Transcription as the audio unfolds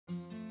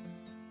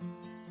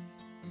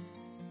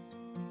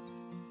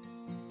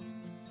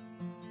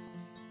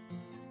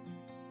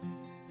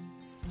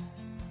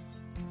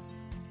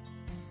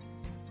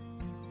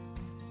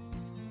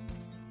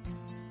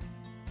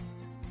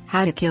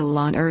How to kill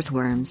lawn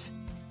earthworms.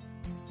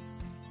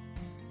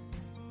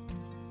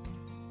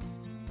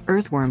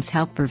 Earthworms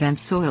help prevent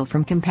soil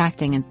from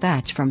compacting and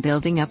thatch from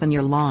building up in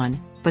your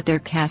lawn, but their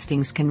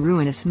castings can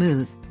ruin a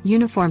smooth,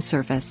 uniform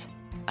surface.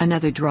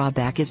 Another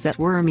drawback is that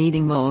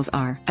worm-eating moles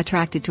are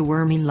attracted to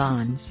wormy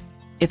lawns.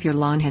 If your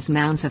lawn has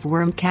mounds of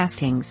worm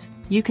castings,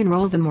 you can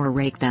roll them or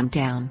rake them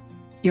down.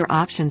 Your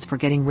options for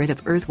getting rid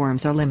of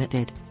earthworms are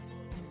limited.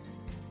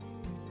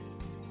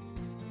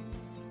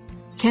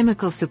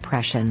 Chemical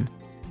suppression.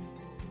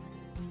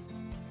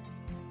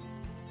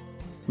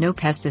 No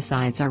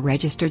pesticides are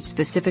registered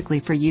specifically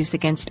for use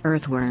against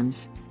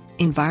earthworms.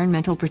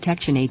 Environmental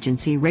Protection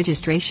Agency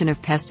registration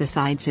of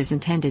pesticides is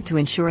intended to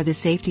ensure the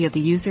safety of the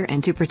user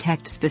and to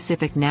protect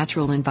specific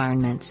natural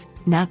environments,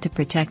 not to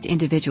protect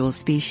individual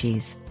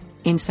species.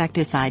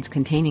 Insecticides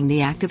containing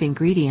the active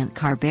ingredient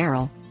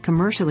Carbaryl,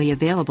 commercially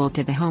available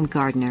to the home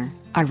gardener,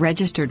 are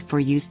registered for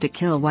use to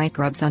kill white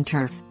grubs on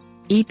turf.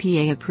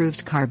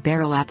 EPA-approved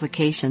Carbaryl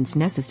applications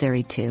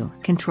necessary to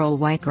control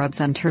white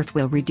grubs on turf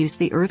will reduce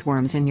the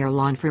earthworms in your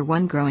lawn for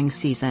one growing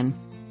season.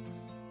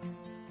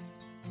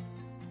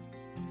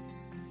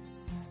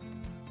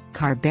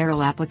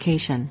 Carbaryl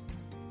Application.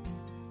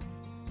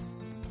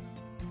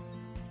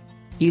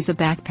 Use a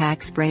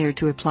backpack sprayer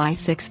to apply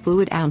 6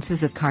 fluid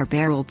ounces of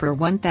Carbaryl per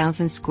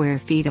 1,000 square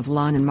feet of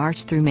lawn in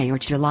March through May or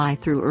July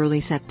through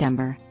early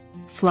September.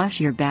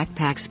 Flush your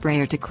backpack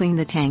sprayer to clean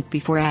the tank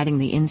before adding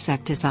the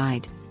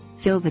insecticide.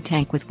 Fill the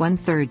tank with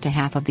 1/3 to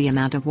half of the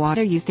amount of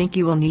water you think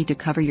you will need to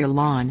cover your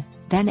lawn,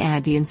 then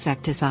add the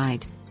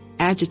insecticide.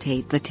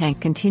 Agitate the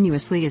tank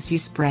continuously as you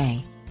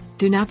spray.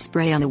 Do not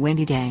spray on a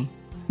windy day.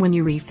 When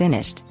you're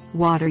finished,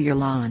 water your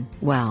lawn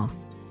well.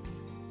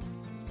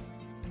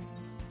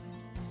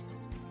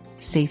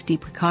 Safety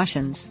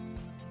precautions.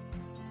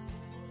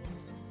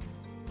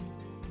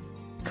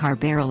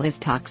 Carbaryl is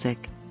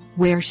toxic.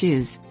 Wear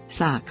shoes,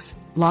 socks,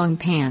 long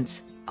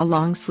pants, a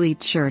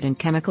long-sleeved shirt and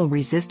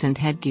chemical-resistant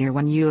headgear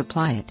when you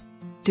apply it.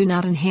 Do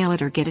not inhale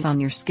it or get it on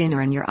your skin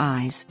or in your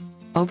eyes.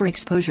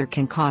 Overexposure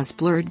can cause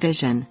blurred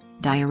vision,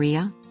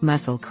 diarrhea,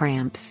 muscle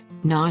cramps,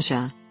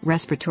 nausea,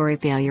 respiratory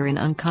failure and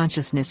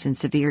unconsciousness in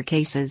severe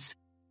cases.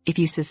 If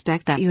you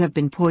suspect that you have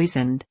been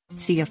poisoned,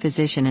 see a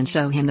physician and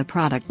show him the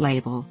product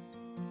label.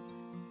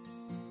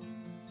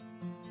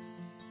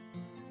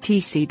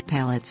 Seed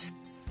pellets.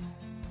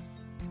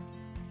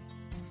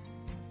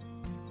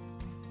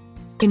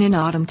 In an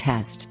autumn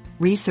test,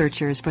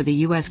 researchers for the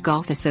U.S.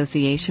 Golf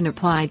Association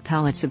applied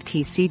pellets of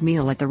seed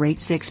meal at the rate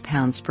 6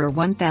 pounds per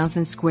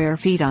 1,000 square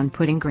feet on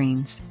putting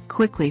greens,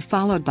 quickly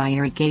followed by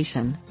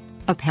irrigation.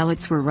 The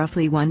pellets were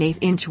roughly 1/8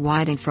 inch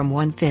wide and from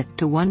 1/5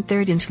 to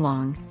 1/3 inch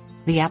long.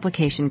 The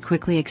application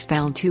quickly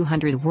expelled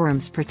 200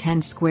 worms per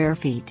 10 square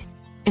feet.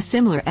 A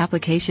similar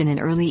application in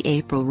early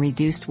April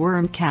reduced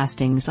worm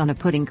castings on a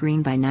putting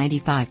green by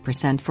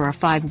 95% for a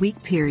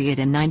 5-week period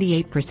and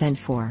 98%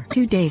 for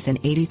 2 days and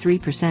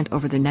 83%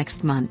 over the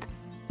next month.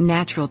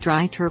 Natural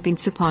dry terpene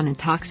sapon and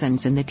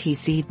toxins in the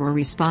seed were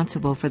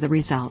responsible for the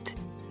result.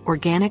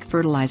 Organic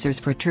fertilizers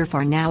for turf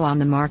are now on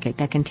the market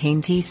that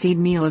contain seed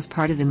meal as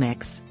part of the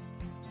mix.